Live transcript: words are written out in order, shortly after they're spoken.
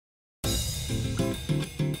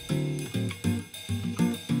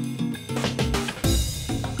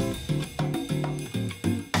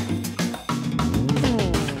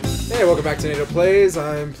Hey, welcome back to NATO Plays.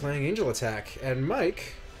 I'm playing Angel Attack, and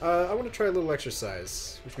Mike, I want to try a little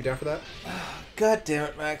exercise. Would you be down for that? God damn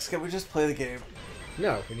it, Max! Can we just play the game?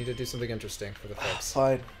 No, we need to do something interesting for the folks.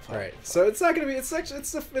 Fine. All right. So it's not gonna be. It's actually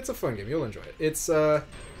it's a fun game. You'll enjoy it. It's a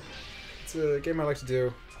game I like to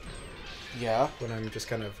do. Yeah. When I'm just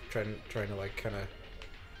kind of trying to like kind of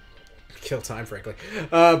kill time, frankly.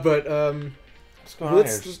 What's going on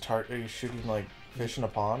here? Just are you shooting like fish in a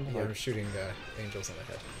pond? Yeah, like... I'm shooting angels in the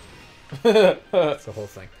head. It's the whole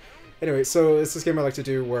thing. Anyway, so it's this game I like to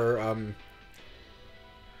do where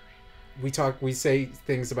we say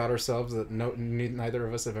things about ourselves that neither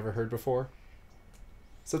of us have ever heard before.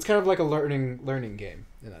 So it's kind of like a learning game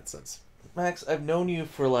in that sense. Max, I've known you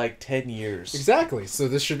for like 10 years. Exactly. So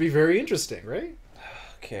this should be very interesting, right?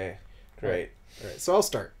 Okay. Great. All right. So I'll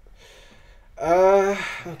start.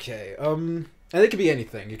 Okay. And it could be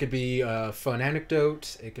anything. It could be a fun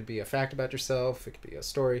anecdote. It could be a fact about yourself. It could be a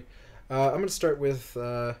story. I'm going to start with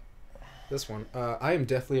this one. I am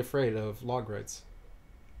deathly afraid of log rides.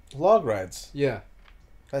 Log rides? Yeah.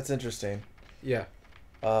 That's interesting. Yeah.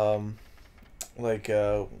 Like,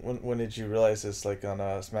 when did you realize this? Like on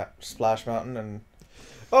a Splash Mountain and...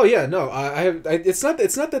 Oh yeah, no. It's not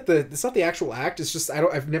the actual act. It's just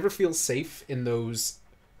I've never feel safe in those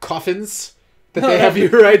coffins that they have you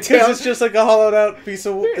write down. It's just like a hollowed out piece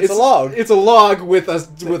of... It's a log. It's a log with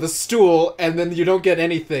a stool, and then you don't get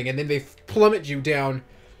anything, and then they plummet you down,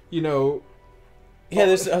 you know... Yeah,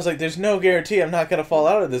 I was like, there's no guarantee I'm not going to fall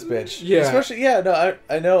out of this bitch. Yeah. Especially, yeah, no,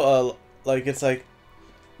 I know, like, it's like,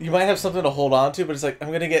 you might have something to hold on to, but it's like, I'm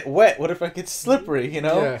going to get wet. What if I get slippery, you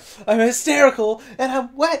know? Yeah. I'm hysterical, and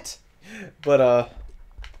I'm wet. But,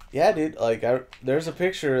 yeah, dude, like, there's a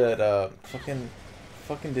picture at,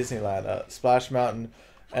 fucking Disneyland, Splash Mountain,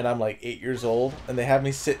 and I'm like 8 years old, and they have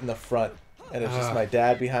me sit in the front, and it's just my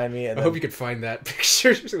dad behind me. And I hope you could find that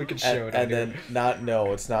picture so we could show it. And then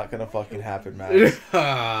no, it's not gonna fucking happen, man.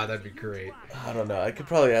 That'd be great. I don't know. I could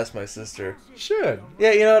probably ask my sister. Should.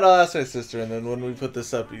 Yeah, you know what? I'll ask my sister, and then when we put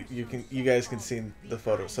this up, you guys can see the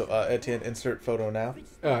photo. So, Etienne, insert photo now.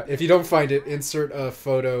 If you don't find it, insert a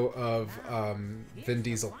photo of Vin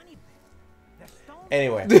Diesel.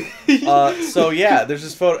 Anyway, so yeah, there's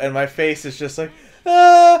this photo, and my face is just like,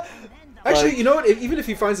 Actually, like, you know what? Even if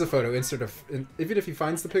he finds the photo, even if he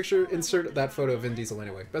finds the picture, insert that photo of Vin Diesel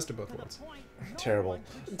anyway. Best of both worlds. Terrible.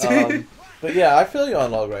 But yeah, I feel you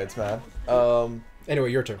on log rides, man. Anyway,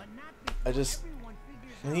 your turn.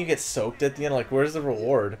 When you get soaked at the end, like, where's the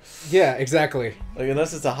reward? Yeah, exactly. Like,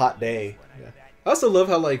 unless it's a hot day. Yeah. I also love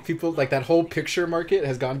how, like, people, like, that whole picture market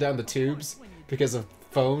has gone down the tubes because of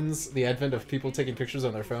phones, the advent of people taking pictures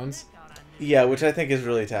on their phones. Yeah, which I think is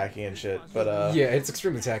really tacky and shit, but yeah, it's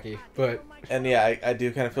extremely tacky, but... And yeah, I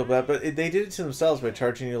do kind of feel bad, but they did it to themselves by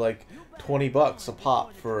charging you, like, $20 a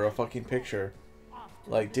pop for a fucking picture.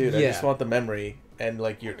 Like, dude, I just want the memory, and,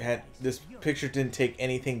 like, this picture didn't take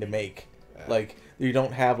anything to make. Like, you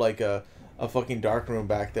don't have, like, a fucking darkroom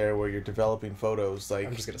back there where you're developing photos, like...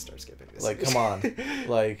 I'm just gonna start skipping this. Like, come on.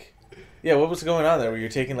 Like... Yeah, what was going on there? Were you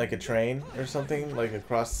taking, like, a train or something, like,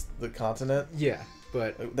 across the continent? Yeah,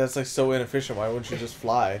 but... That's, like, so inefficient. Why wouldn't you just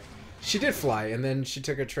fly? She did fly, and then she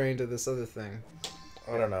took a train to this other thing.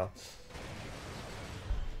 I don't know.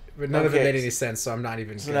 But none of it made any sense, so I'm not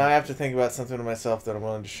even... So now I have to think about something to myself that I'm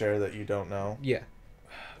willing to share that you don't know. Yeah.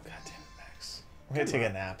 God damn it, Max. I'm gonna take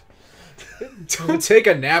a nap. Don't take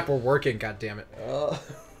a nap. We're working, goddammit.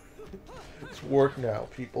 It's work now,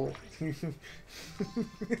 people.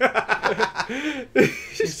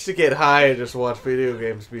 Used to get high and just watch video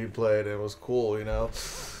games being played, and it was cool, you know?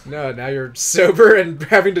 No, now you're sober and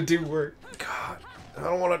having to do work. God, I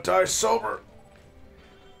don't want to die sober.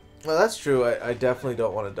 Well, that's true. I definitely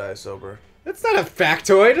don't want to die sober. That's not a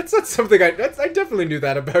factoid. That's not something I definitely knew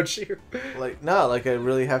that about you. Like, no, like, I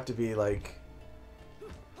really have to be, like,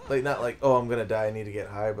 not like, oh, I'm gonna die, I need to get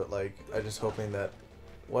high, but, like, I'm just hoping that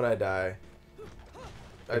when I die...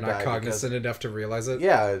 You're not cognizant enough to realize it?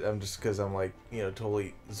 Yeah, I'm just because I'm, like, you know,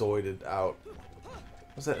 totally zoided out.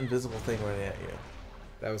 What's that invisible thing running at you?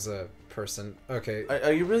 That was a person. Okay.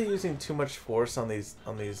 Are you really using too much force on these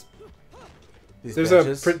there's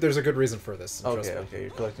benches? There's a good reason for this. Okay, okay,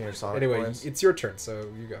 you're collecting your Sonic anyway, coins. It's your turn, so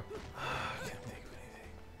you go. I can't think of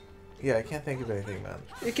anything. Yeah, I can't think of anything, man.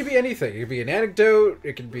 It could be anything. It could be an anecdote.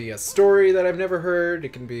 It could be a story that I've never heard.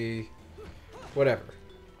 It can be whatever.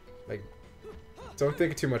 Like, don't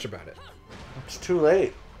think too much about it. It's too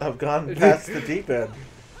late. I've gone past the deep end.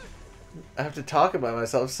 I have to talk about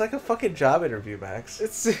myself. It's like a fucking job interview, Max.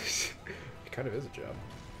 It's It kind of is a job.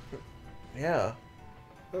 Yeah.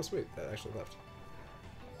 Oh, sweet. That actually left.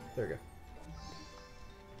 There we go.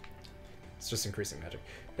 It's just increasing magic.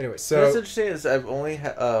 Anyway, so... What's interesting is I've only...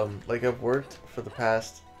 like, I've worked for the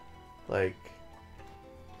past, like,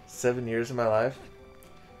 7 years of my life.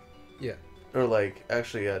 Yeah. Or, like,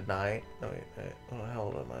 actually, 9. No, wait. Oh, how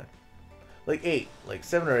old am I? Like, 8. Like,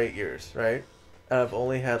 7 or 8 years, right? And I've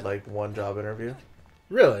only had, like, 1 job interview.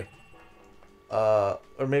 Really? Or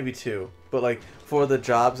maybe 2. But, like, for the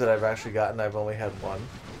jobs that I've actually gotten, I've only had 1.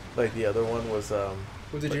 Like, the other one was, Well,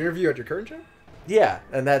 did you interview at your current job? Yeah,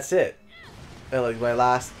 and that's it. And, like,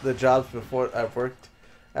 the jobs before I've worked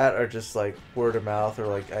at are just, like, word of mouth or,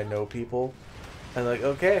 like, I know people. And, like,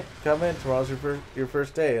 okay, come in, tomorrow's your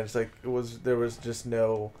first day. And it's, like, there was just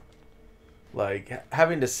no, like,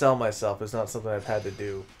 having to sell myself is not something I've had to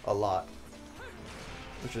do a lot.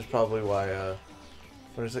 Which is probably why,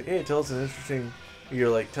 when it's like, hey, tell us an interesting, you're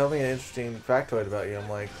like, tell me an interesting factoid about you. I'm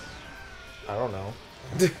like, I don't know.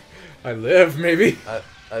 I live, maybe.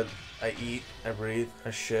 I eat, I breathe,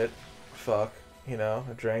 I shit, fuck, you know,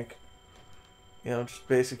 I drink. You know, just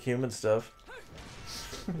basic human stuff.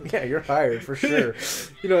 Yeah, you're hired for sure.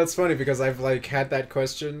 You know, it's funny because I've like had that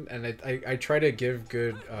question, and I try to give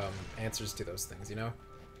good answers to those things, you know,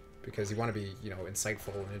 because you want to be, you know,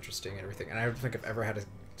 insightful and interesting and everything. And I don't think I've ever had a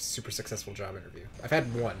super successful job interview. I've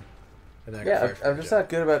had one, and then I got fired from I'm just not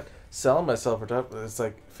good about selling myself or talking. It's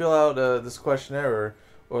like fill out this questionnaire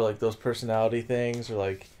or like those personality things or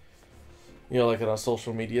like, you know, like on a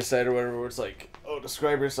social media site or whatever, where it's like, oh,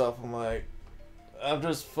 describe yourself. I'm like, I'm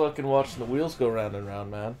just fucking watching the wheels go round and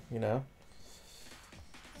round, man. You know?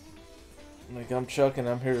 Like, I'm Chuck and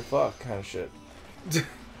I'm here to fuck kind of shit. You'd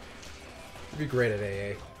be great at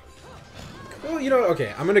AA. Well, you know,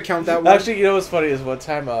 okay, I'm gonna count that one. Actually, you know what's funny is one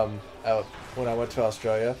time, when I went to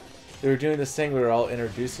Australia, they were doing this thing, we were all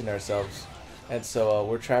introducing ourselves. And so,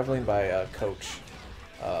 we're traveling by coach.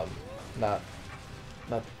 Not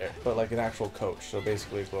but like an actual coach, so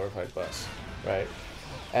basically a glorified bus, right?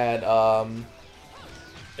 And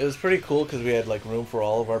it was pretty cool because we had like room for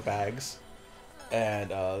all of our bags,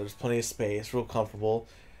 and there's plenty of space, real comfortable.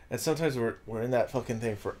 And sometimes we're in that fucking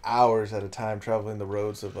thing for hours at a time, traveling the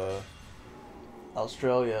roads of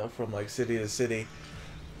Australia from like city to city,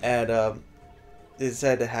 and they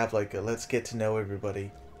decided to have like a let's get to know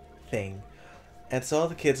everybody thing. And so all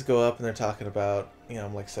the kids go up and they're talking about, you know,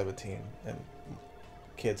 I'm like 17 and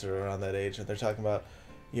kids are around that age, and they're talking about,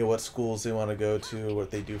 you know, what schools they want to go to,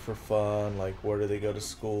 what they do for fun, like where do they go to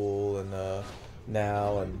school, and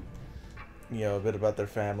now, and you know, a bit about their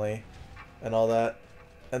family and all that.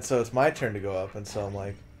 And so it's my turn to go up, and so I'm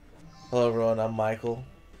like, hello everyone, I'm Michael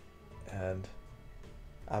and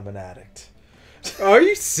I'm an addict. Are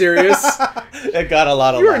you serious? It got a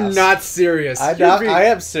lot of You're laughs. not serious. I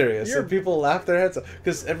am serious. And people laugh their heads off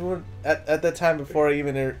because everyone at that time, before I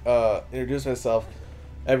even introduced myself,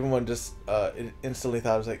 everyone just instantly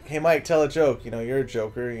thought I was like, hey Mike, tell a joke, you know, you're a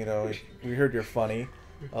joker, you know, we heard you're funny,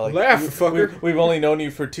 like, laugh, fucker. We've only known you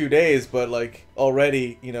for 2 days, but like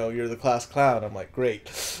already, you know, you're the class clown. I'm like, great.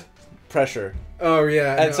 Pressure. Oh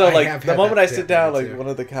yeah. And no, so like the moment I sit down, like too. one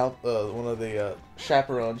of the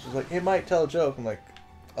chaperones was like, hey Mike, tell a joke. I'm like,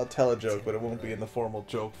 I'll tell a joke, but it won't be in the formal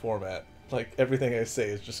joke format. Like everything I say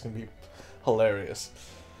is just gonna be hilarious.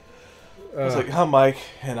 I was like, I'm Mike,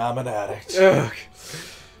 and I'm an addict.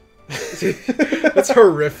 That's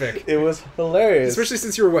horrific. It was hilarious. Especially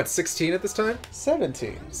since you were, what, 16 at this time?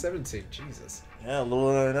 17. 17, Jesus. Yeah,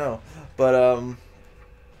 little did I know. But,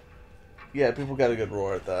 yeah, people got a good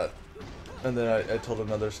roar at that. And then I told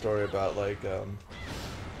another story about, like,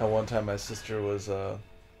 how one time my sister was,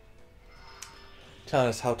 telling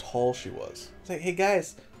us how tall she was. It's like, hey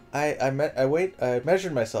guys, I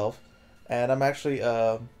measured myself, and I'm actually,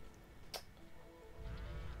 I'm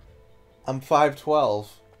 5'12".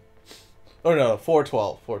 Oh no,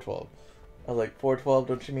 4'12". 4'12". I was like, 4'12",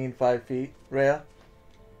 don't you mean 5 feet, Rhea?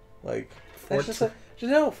 Like, that's just like,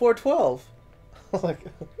 no, 4'12". I was like,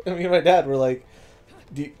 me and my dad were like,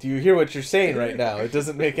 do you hear what you're saying right now? It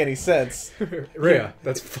doesn't make any sense. Rhea,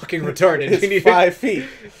 that's fucking retarded. It's 5 feet.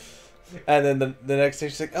 And then the next day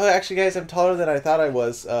she's like, oh, actually, guys, I'm taller than I thought I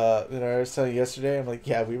was. You know, I was telling you yesterday. I'm like,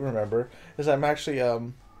 yeah, we remember. Because I'm actually,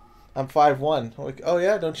 I'm 5'1". I'm like, oh,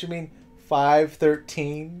 yeah, don't you mean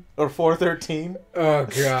 5'13" or 4'13"? Oh,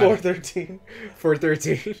 God. 4'13".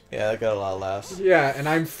 4'13". Yeah, that got a lot of laughs. Yeah, and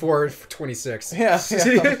I'm 4'26". Yeah.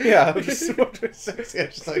 I'm just 4'26". Yeah,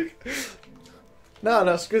 just like,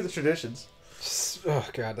 no, screw the traditions. Oh,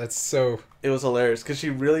 God, that's so... It was hilarious, because she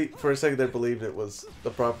really, for a second there, believed it was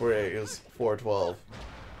the proper way. It was 4'12".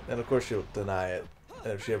 And of course she'll deny it.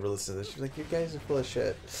 And if she ever listens to this, she's like, you guys are full of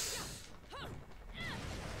shit.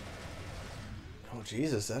 Oh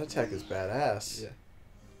Jesus, that attack is badass. Yeah.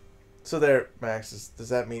 So there, Max. Does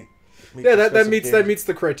that meet yeah, that meets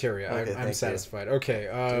the criteria. Okay, I'm satisfied. You.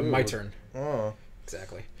 Okay, my turn. Oh.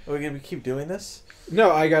 Exactly. Are we gonna keep doing this?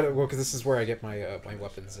 No, I got it. Well, because this is where I get my my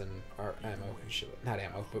weapons and ammo. Not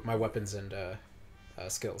ammo, but my weapons and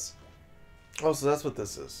skills. Oh, so that's what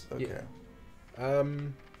this is. Okay. Yeah.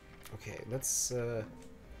 Okay, let's. I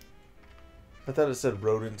thought it said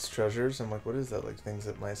rodents treasures. I'm like, what is that? Like things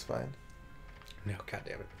that mice find? No, god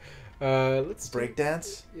damn it. Let's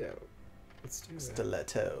breakdance. Yeah. Let's do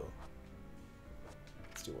stiletto.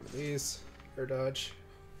 Let's do one of these. Air dodge.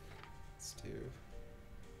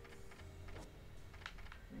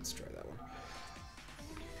 Let's try that one.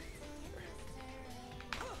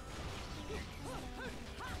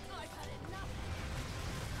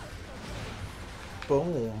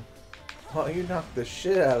 Boom. Oh, you knocked the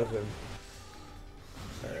shit out of him.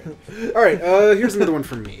 Alright, here's another one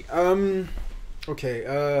from me. Okay, did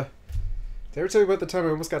I ever tell you about the time I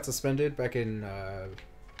almost got suspended back in,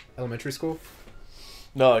 elementary school?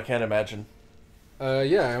 No, I can't imagine.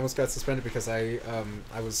 Yeah, I almost got suspended because I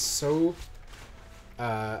was so...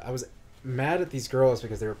 I was mad at these girls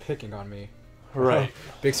because they were picking on me. Right.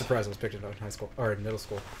 Big surprise, I was picked in high school. Or in middle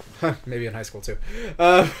school. Maybe in high school, too.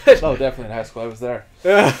 Oh, definitely in high school. I was there.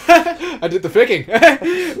 I did the picking.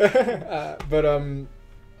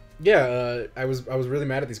 Yeah, I was really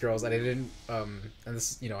mad at these girls, and I didn't, and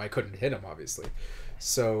this, I couldn't hit them, obviously.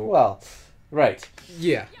 So... Well, right.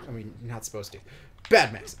 Yeah, I mean, not supposed to.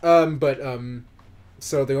 Bad Max.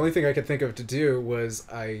 So the only thing I could think of to do was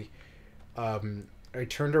I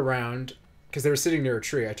turned around, because they were sitting near a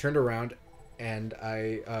tree. I turned around, and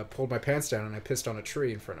I pulled my pants down, and I pissed on a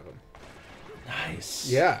tree in front of them. Nice.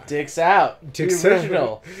 Yeah. Dicks out. Dicks the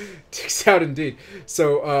original. Out. Dicks out, indeed.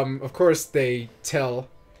 So, of course, they tell,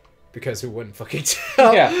 because who wouldn't fucking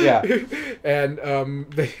tell? Yeah, yeah. And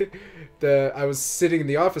I was sitting in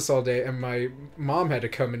the office all day, and my mom had to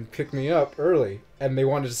come and pick me up early, and they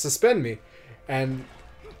wanted to suspend me. And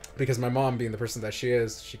because my mom, being the person that she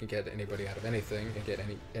is, she can get anybody out of anything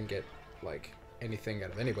and get like anything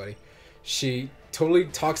out of anybody. She totally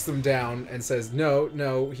talks them down and says,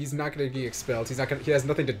 "No, he's not going to be expelled. He has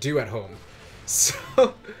nothing to do at home."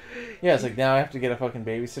 So yeah, it's like, now I have to get a fucking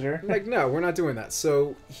babysitter. Like, no, we're not doing that.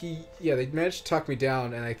 So they managed to talk me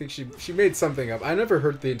down, and I think she made something up. I never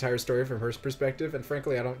heard the entire story from her perspective, and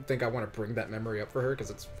frankly, I don't think I want to bring that memory up for her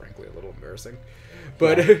because it's frankly a little embarrassing.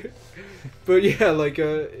 But yeah. but yeah, like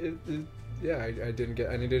I didn't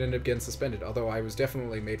end up getting suspended, although I was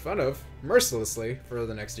definitely made fun of mercilessly for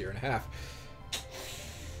the next year and a half.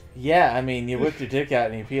 Yeah, I mean, you whipped your dick out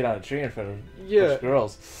and you peed on a tree in front of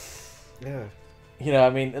girls. Yeah. I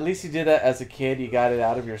mean, at least you did that as a kid. You got it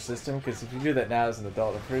out of your system. Because if you do that now as an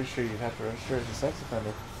adult, I'm pretty sure you'd have to register as a sex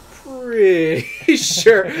offender. Pretty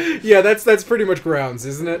sure. Yeah, that's pretty much grounds,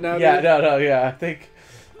 isn't it? Now. Yeah, no, yeah. I think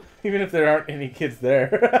even if there aren't any kids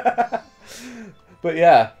there. But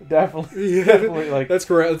yeah, definitely. Yeah, definitely, like, that's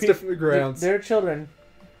correct. That's definitely grounds. There are children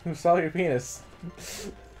who saw your penis.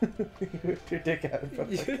 You whipped your dick out in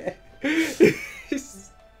front of the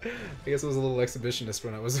I guess it was a little exhibitionist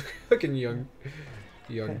when I was a fucking young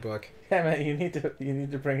buck. Yeah, man, you need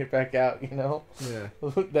to bring it back out, Yeah.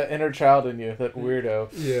 That inner child in you, that weirdo.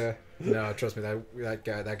 Yeah. No, trust me, that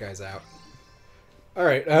guy's out. All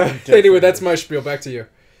right. Anyway, that's my spiel. Back to you.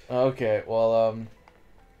 Okay. Well,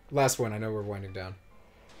 last one. I know we're winding down.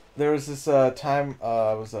 There was this time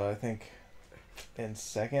I was I think in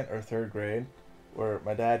 2nd or 3rd grade, where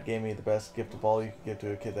my dad gave me the best gift of all you could give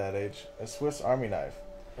to a kid that age: a Swiss Army knife.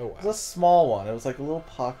 Oh wow. It was a small one. It was like a little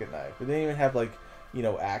pocket knife. It didn't even have like,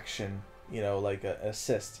 action, like an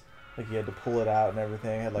assist. Like you had to pull it out and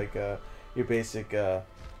everything. It had like your basic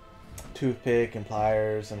toothpick and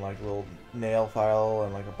pliers and like a little nail file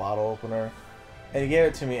and like a bottle opener. And he gave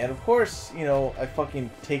it to me. And of course, I fucking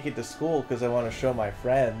take it to school because I want to show my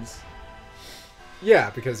friends. Yeah,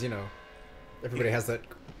 because, everybody has that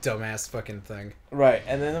dumbass fucking thing. Right.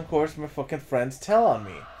 And then, of course, my fucking friends tell on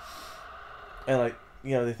me. And like,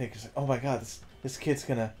 they think, oh my god, this kid's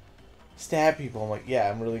gonna stab people. I'm like, yeah,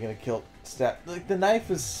 I'm really gonna stab. Like, the knife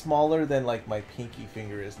is smaller than like my pinky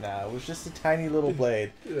finger is now. It was just a tiny little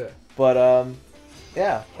blade. Yeah. But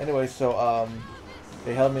yeah. Anyway, so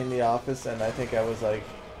they held me in the office, and I think I was like,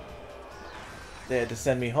 they had to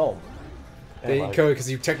send me home. Because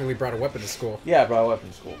you technically brought a weapon to school. Yeah, I brought a weapon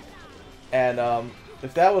to school. And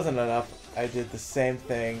if that wasn't enough, I did the same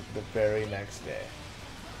thing the very next day.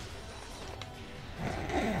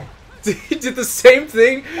 You did the same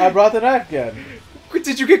thing? I brought the knife again.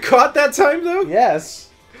 Did you get caught that time, though? Yes.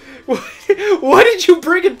 Why did you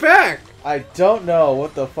bring it back? I don't know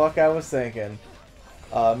what the fuck I was thinking.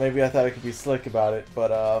 Maybe I thought I could be slick about it,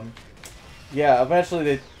 but yeah.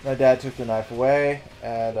 Eventually, my dad took the knife away,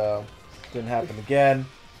 and didn't happen again.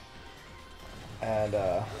 And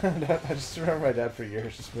I just remember my dad for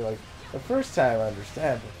years just be like, the first time I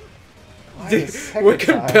understand. What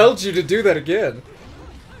compelled you to do that again?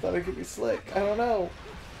 Thought it could be slick. I don't know.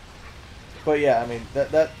 But yeah, I mean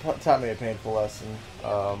that taught me a painful lesson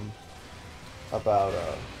about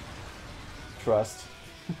trust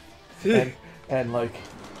and like,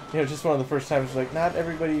 you know, just one of the first times like, not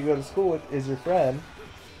everybody you go to school with is your friend.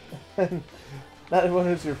 Not everyone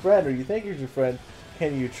who's your friend or you think is your friend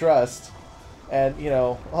can you trust. And, you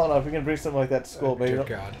know, I don't know, if we can bring something like that to school,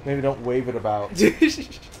 maybe don't wave it about.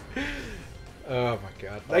 Oh my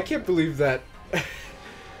god. I can't believe that.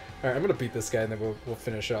 Alright, I'm gonna beat this guy and then we'll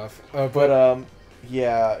finish off. But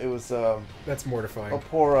yeah, it was that's mortifying. A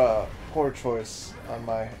poor choice on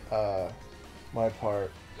my my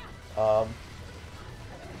part. But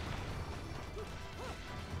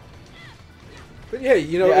yeah,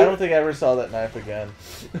 you know, yeah, I don't think I ever saw that knife again.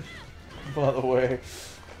 By the way.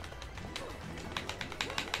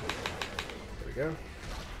 There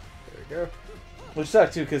we go. Which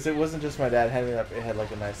sucked too, because it wasn't just my dad handing it up. It had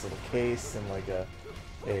like a nice little case and like a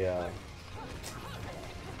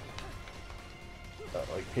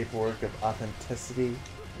like paperwork of authenticity,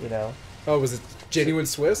 you know. Oh, was it genuine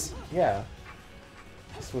Swiss? Yeah.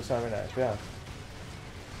 Swiss Army knife, yeah.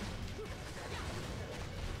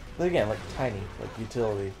 But again, like tiny, like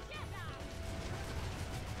utility.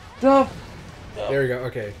 Dump. There we go.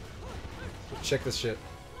 Okay. Check this shit.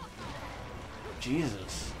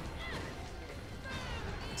 Jesus.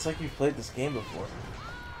 It's like you've played this game before.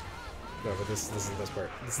 No, but this is the best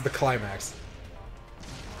part. This is the climax.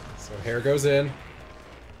 So hair goes in.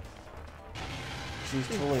 She's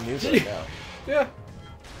totally new right now. Yeah.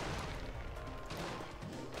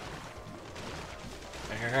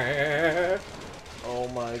 Oh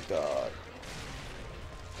my god.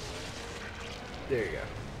 There you go.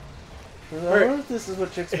 I wonder if this is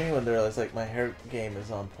what chicks mean when they're like, my hair game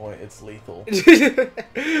is on point. It's lethal.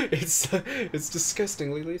 It's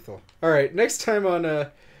disgustingly lethal. All right, next time on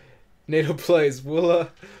NATO Plays, we'll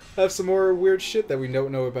have some more weird shit that we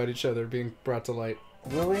don't know about each other being brought to light.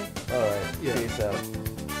 Will we? All right. Yeah. Peace out.